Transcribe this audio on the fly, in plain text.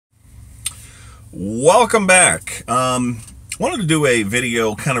Welcome back. Wanted to do a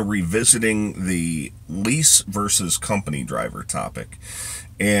video kind of revisiting the lease versus company driver topic,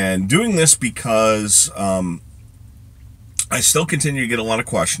 and doing this because I still continue to get a lot of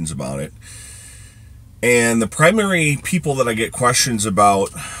questions about it, and the primary people that I get questions about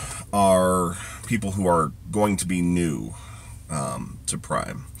are people who are going to be new to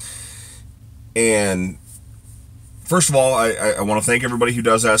Prime. And first of all, I want to thank everybody who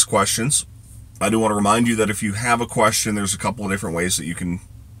does ask questions. I do want to remind you that if you have a question, there's a couple of different ways that you can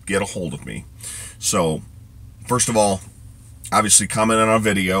get a hold of me. So, first of all, obviously comment on a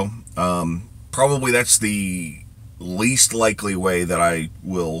video. Probably that's the least likely way that I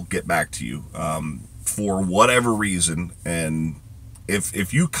will get back to you for whatever reason. And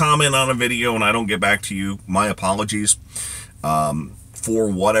if you comment on a video and I don't get back to you, my apologies.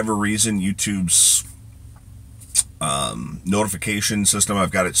 For whatever reason, YouTube's notification system,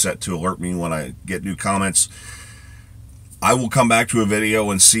 I've got it set to alert me when I get new comments. I will come back to a video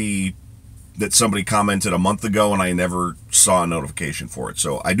and see that somebody commented a month ago and I never saw a notification for it.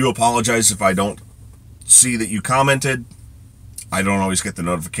 So I do apologize if I don't see that you commented. I don't always get the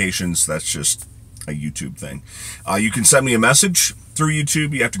notifications. That's just a YouTube thing. You can send me a message through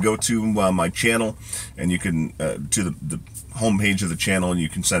YouTube. You have to go to my channel, and you can to the homepage of the channel, and you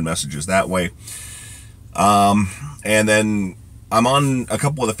can send messages that way. And then I'm on a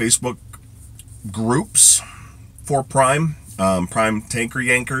couple of the Facebook groups for Prime, Prime Tanker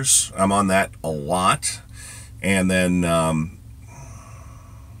Yankers. I'm on that a lot. And then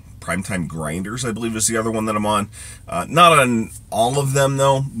Primetime Grinders, I believe, is the other one that I'm on. Not on all of them,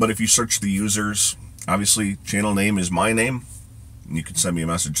 though, but if you search the users, obviously channel name is my name. You can send me a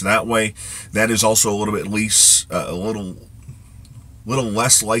message that way. That is also a little bit a little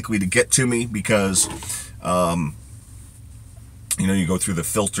less likely to get to me because you go through the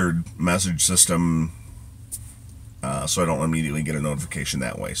filtered message system, so I don't immediately get a notification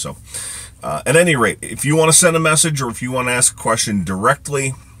that way. So at any rate, if you want to send a message or if you want to ask a question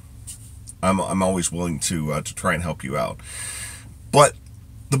directly, I'm always willing to try and help you out. But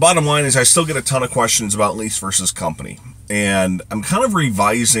the bottom line is I still get a ton of questions about lease versus company, and I'm kind of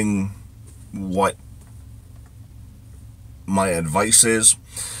revising what my advice is.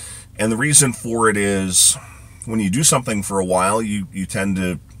 And the reason for it is when you do something for a while, you tend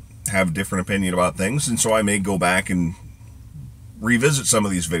to have a different opinion about things. And so I may go back and revisit some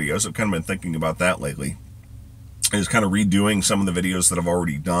of these videos. I've kind of been thinking about that lately. Is kind of redoing some of the videos that I've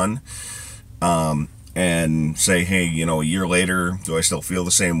already done and say, hey, a year later, do I still feel the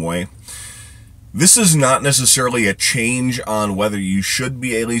same way? This is not necessarily a change on whether you should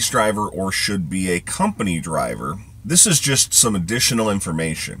be a lease driver or should be a company driver. This is just some additional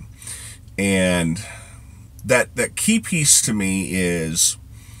information. And that key piece to me is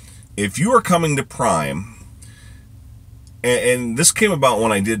if you are coming to Prime, and this came about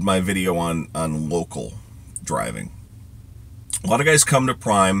when I did my video on local driving. A lot of guys come to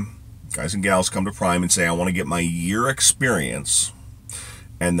Prime, guys and gals come to Prime and say, I want to get my year experience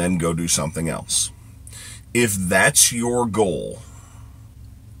and then go do something else. If that's your goal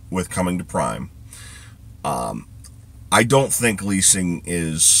with coming to Prime, I don't think leasing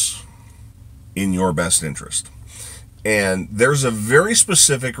is in your best interest. And there's a very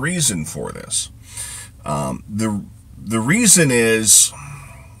specific reason for this. The reason is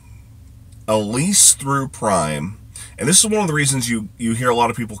a lease through Prime, and this is one of the reasons you hear a lot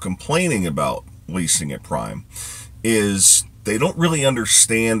of people complaining about leasing at Prime, is they don't really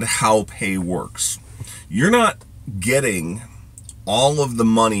understand how pay works. You're not getting all of the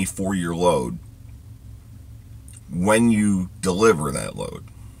money for your load when you deliver that load.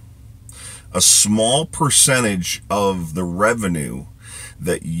 A small percentage of the revenue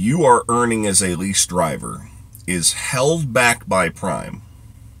that you are earning as a lease driver is held back by Prime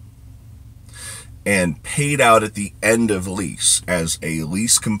and paid out at the end of lease as a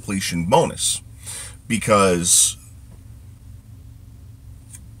lease completion bonus, because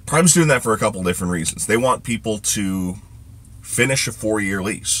Prime's doing that for a couple different reasons. They want people to finish a 4-year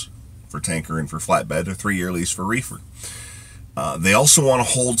lease for tanker and for flatbed, a 3-year lease for reefer. They also want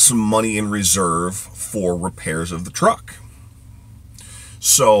to hold some money in reserve for repairs of the truck.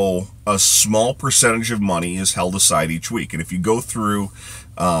 So a small percentage of money is held aside each week. And if you go through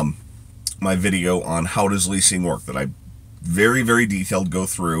my video on how does leasing work, that I very, very detailed go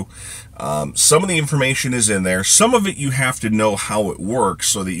through, some of the information is in there. Some of it you have to know how it works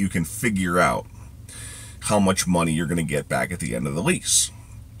so that you can figure out how much money you're going to get back at the end of the lease.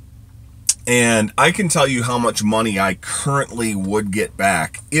 And I can tell you how much money I currently would get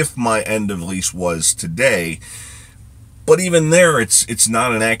back if my end of lease was today But even there, it's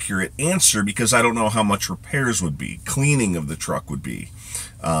not an accurate answer because I don't know how much repairs would be, cleaning of the truck would be,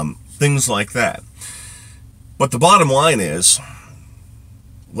 things like that. But the bottom line is,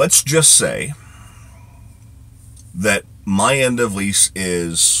 let's just say that my end of lease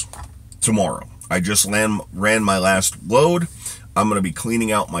is tomorrow. I just ran my last load. I'm going to be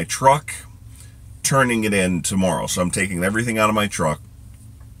cleaning out my truck, turning it in tomorrow. So I'm taking everything out of my truck,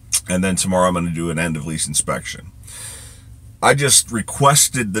 and then tomorrow I'm going to do an end of lease inspection. I just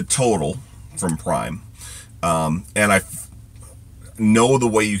requested the total from Prime, and I know the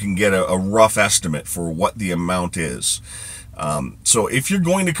way you can get a rough estimate for what the amount is. So if you're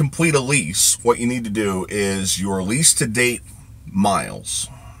going to complete a lease, what you need to do is your lease to date miles,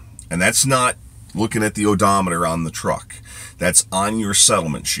 and that's not looking at the odometer on the truck. That's on your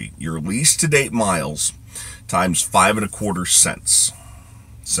settlement sheet. Your lease to date miles times 5.25 cents.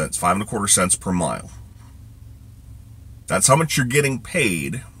 5.25 cents per mile. That's how much you're getting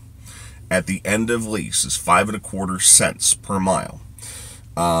paid at the end of lease, is 5.25 cents per mile.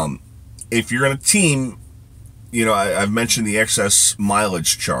 If you're in a team, you know, I've mentioned the excess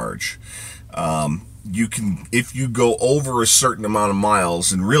mileage charge. You can, if you go over a certain amount of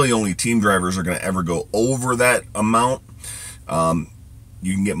miles, and really only team drivers are going to ever go over that amount,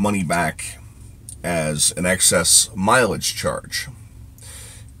 you can get money back as an excess mileage charge.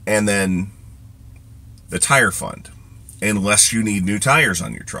 And then the tire fund, unless you need new tires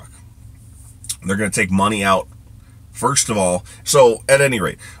on your truck. They're going to take money out first of all. So at any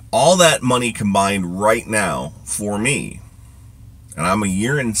rate, all that money combined right now for me, and I'm a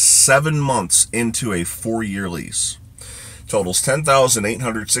year and 7 months into a 4-year lease, totals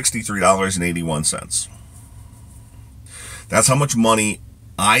 $10,863.81. That's how much money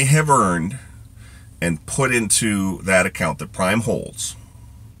I have earned and put into that account that Prime holds.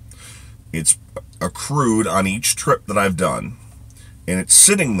 It's accrued on each trip that I've done, and it's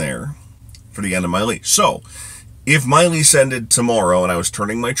sitting there for the end of my lease. So if my lease ended tomorrow and I was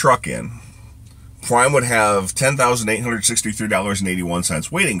turning my truck in, Prime would have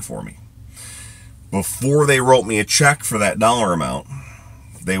 $10,863.81 waiting for me. Before they wrote me a check for that dollar amount,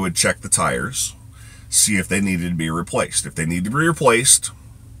 they would check the tires, see if they needed to be replaced. If they need to be replaced,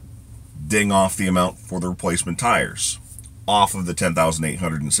 ding off the amount for the replacement tires off of the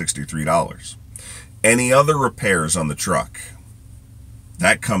 $10,863. Any other repairs on the truck,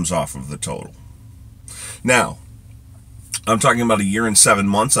 that comes off of the total. Now, I'm talking about a year and 7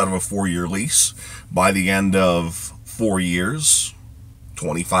 months out of a 4-year lease. By the end of 4 years,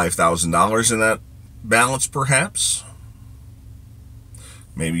 $25,000 in that balance perhaps.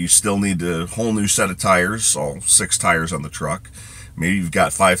 Maybe you still need a whole new set of tires, all 6 tires on the truck. Maybe you've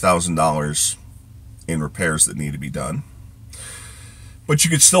got $5,000 in repairs that need to be done. But you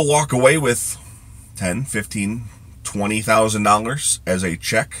could still walk away with $10,000, $15,000, $20,000 as a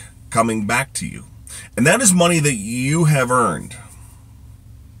check coming back to you. And that is money that you have earned.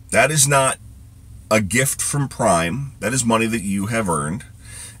 That is not a gift from Prime. That is money that you have earned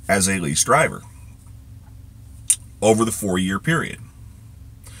as a lease driver over the 4-year period.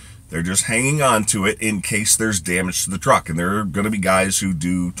 They're just hanging on to it in case there's damage to the truck. And there are going to be guys who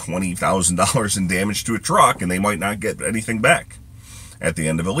do $20,000 in damage to a truck, and they might not get anything back at the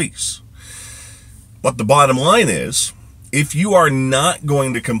end of a lease. But the bottom line is, if you are not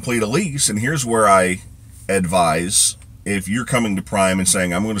going to complete a lease, and here's where I advise, if you're coming to Prime and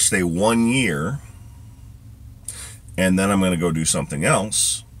saying, I'm going to stay 1 year, and then I'm going to go do something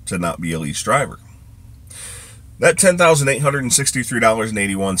else to not be a lease driver. That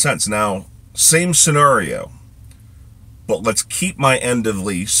 $10,863.81. Now, same scenario, but let's keep my end of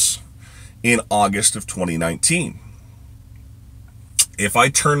lease in August of 2019. If I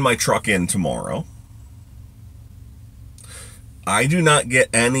turn my truck in tomorrow, I do not get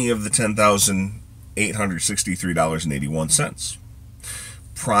any of the $10,863.81.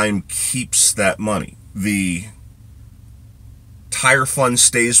 Prime keeps that money. The tire fund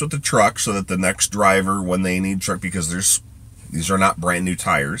stays with the truck so that the next driver, when they need truck, because these are not brand new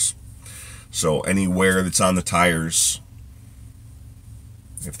tires, so any wear that's on the tires,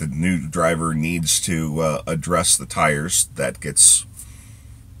 if the new driver needs to address the tires, that gets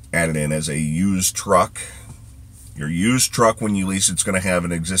added in as a used truck. Your used truck, when you lease, it's going to have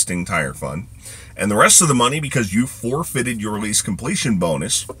an existing tire fund. And the rest of the money, because you forfeited your lease completion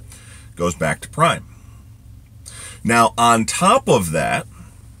bonus, goes back to Prime. Now, on top of that,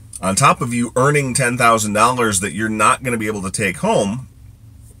 on top of you earning $10,000 that you're not going to be able to take home,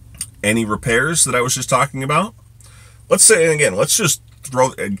 any repairs that I was just talking about, let's say, and again, let's just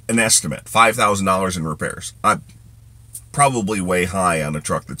throw an estimate, $5,000 in repairs. I'm probably way high on a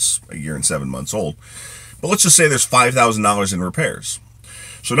truck that's a year and 7 months old. But let's just say there's $5,000 in repairs.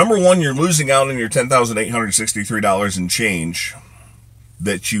 So number one, you're losing out on your $10,863 and change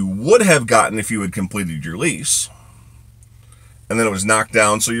that you would have gotten if you had completed your lease. And then it was knocked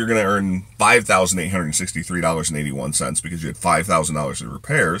down, so you're going to earn $5,863.81 because you had $5,000 in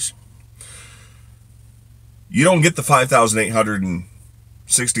repairs. You don't get the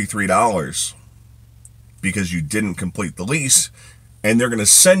 $5,863 because you didn't complete the lease, and they're going to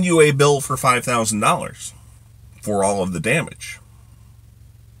send you a bill for $5,000 for all of the damage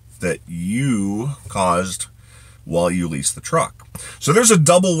that you caused while you lease the truck. So there's a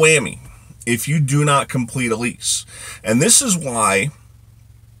double whammy if you do not complete a lease. And this is why,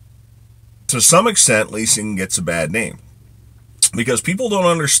 to some extent, leasing gets a bad name. Because people don't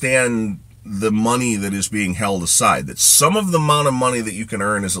understand the money that is being held aside. That some of the amount of money that you can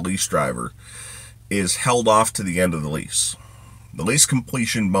earn as a lease driver is held off to the end of the lease. The lease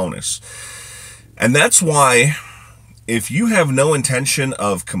completion bonus. And that's why, if you have no intention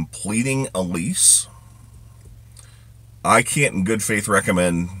of completing a lease, I can't in good faith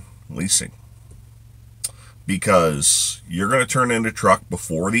recommend leasing, because you're going to turn in a truck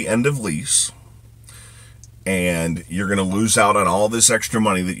before the end of lease, and you're going to lose out on all this extra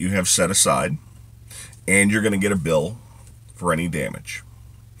money that you have set aside, and you're going to get a bill for any damage.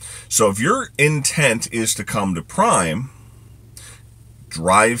 So if your intent is to come to Prime,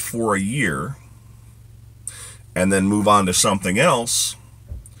 drive for a year, and then move on to something else,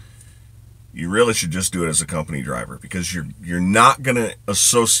 you really should just do it as a company driver, because you're not going to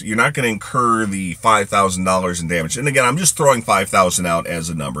incur the $5,000 in damage. And again, I'm just throwing $5,000 out as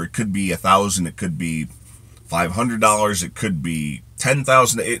a number. It could be $1,000, it could be $500, it could be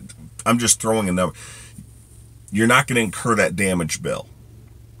 $10,000. I'm just throwing a number. You're not going to incur that damage bill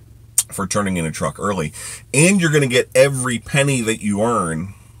for turning in a truck early, and you're going to get every penny that you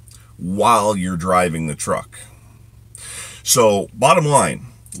earn while you're driving the truck. So, bottom line,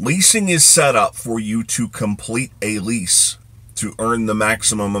 leasing is set up for you to complete a lease to earn the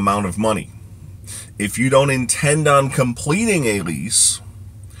maximum amount of money. If you don't intend on completing a lease,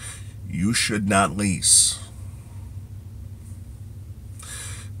 you should not lease.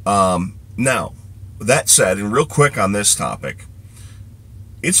 Now, that said, and real quick on this topic,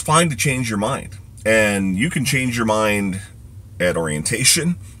 it's fine to change your mind. And you can change your mind at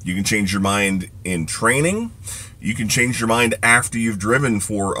orientation. You can change your mind in training. You can change your mind after you've driven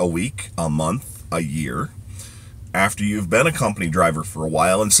for a week, a month, a year, after you've been a company driver for a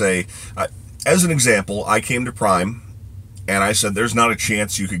while, and say, as an example, I came to Prime and I said, there's not a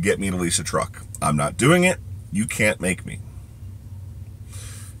chance you could get me to lease a truck. I'm not doing it. You can't make me.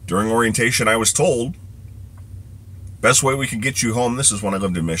 During orientation, I was told, best way we can get you home, this is when I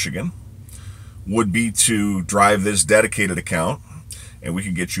lived in Michigan, would be to drive this dedicated account, and we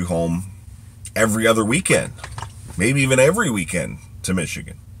could get you home every other weekend, maybe even every weekend to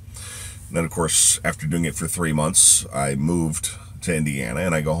Michigan. And then, of course, after doing it for 3 months, I moved to Indiana,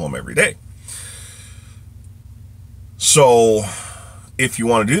 and I go home every day. So if you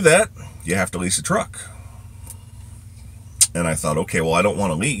want to do that, you have to lease a truck. And I thought, okay, well, I don't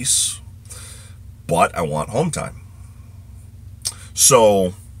want to lease, but I want home time.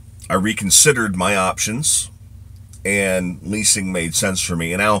 So I reconsidered my options, and leasing made sense for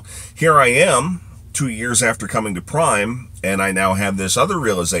me. And now here I am, 2 years after coming to Prime, and I now have this other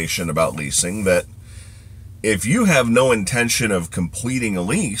realization about leasing, that if you have no intention of completing a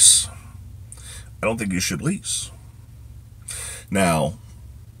lease, I don't think you should lease. Now,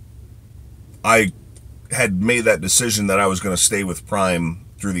 I had made that decision that I was going to stay with Prime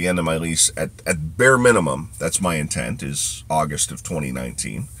through the end of my lease at bare minimum. That's my intent, is August of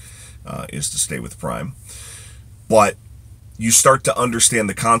 2019, is to stay with Prime. But you start to understand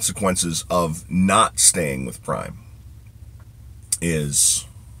the consequences of not staying with Prime. Is,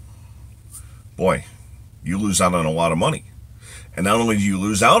 boy, you lose out on a lot of money. And not only do you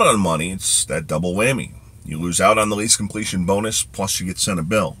lose out on money, it's that double whammy. You lose out on the lease completion bonus, plus you get sent a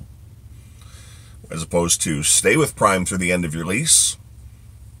bill. As opposed to stay with Prime through the end of your lease,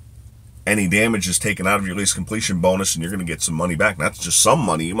 any damage is taken out of your lease completion bonus, and you're going to get some money back. Not just some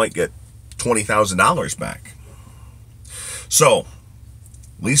money, you might get $20,000 back. So,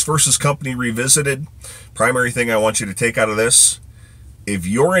 lease versus company revisited. Primary thing I want you to take out of this, if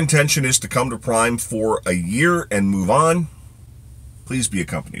your intention is to come to Prime for a year and move on, please be a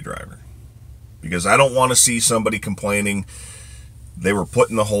company driver. Because I don't want to see somebody complaining they were put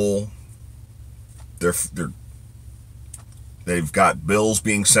in the hole. They've got bills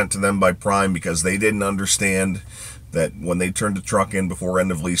being sent to them by Prime because they didn't understand that when they turned the truck in before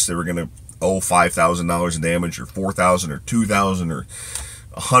end of lease, they were going to owe $5,000 in damage, or $4,000 or $2,000 or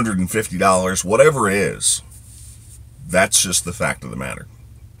 $150, whatever it is. That's just the fact of the matter.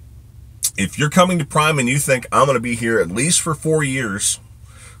 If you're coming to Prime and you think I'm going to be here at least for 4 years,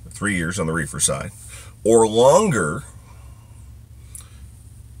 3 years on the reefer side, or longer,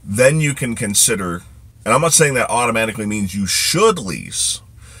 then you can consider, and I'm not saying that automatically means you should lease,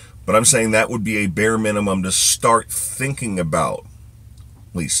 but I'm saying that would be a bare minimum to start thinking about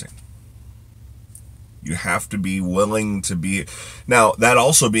leasing. You have to be willing to be. Now, that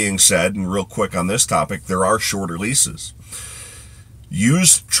also being said, and real quick on this topic, there are shorter leases.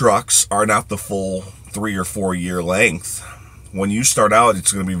 Used trucks are not the full 3 or 4 year length. When you start out,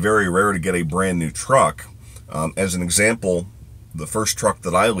 it's going to be very rare to get a brand new truck. As an example, the first truck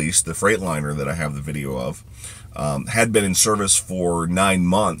that I leased, the Freightliner that I have the video of, had been in service for 9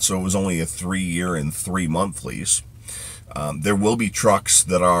 months, so it was only a 3 year and 3 month lease. There will be trucks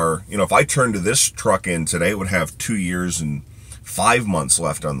that are, if I turned to this truck in today, it would have 2 years and 5 months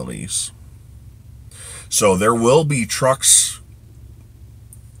left on the lease. So there will be trucks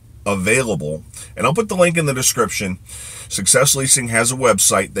available, and I'll put the link in the description. Success Leasing has a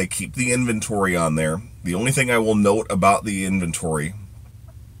website. They keep the inventory on there. The only thing I will note about the inventory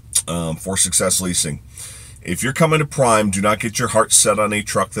for Success Leasing, if you're coming to Prime, do not get your heart set on a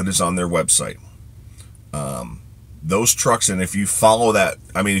truck that is on their website. Those trucks, and if you follow that,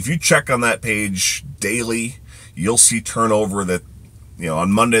 if you check on that page daily, you'll see turnover that,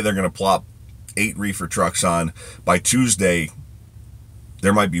 on Monday they're going to plop 8 reefer trucks on. By Tuesday,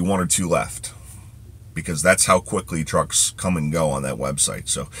 there might be 1 or 2 left, because that's how quickly trucks come and go on that website.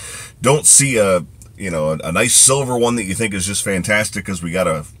 So don't see a nice silver one that you think is just fantastic because we got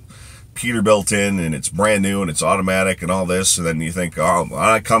a Peterbilt in and it's brand new and it's automatic and all this, and then you think, oh, when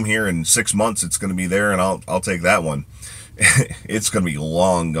I come here in 6 months, it's going to be there and I'll take that one. It's going to be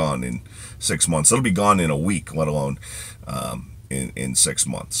long gone in 6 months. It'll be gone in a week, let alone in 6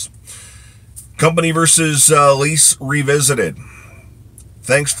 months. Company versus lease revisited.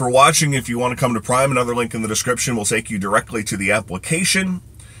 Thanks for watching. If you want to come to Prime, another link in the description will take you directly to the application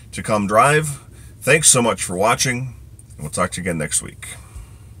to come drive. Thanks so much for watching, and we'll talk to you again next week.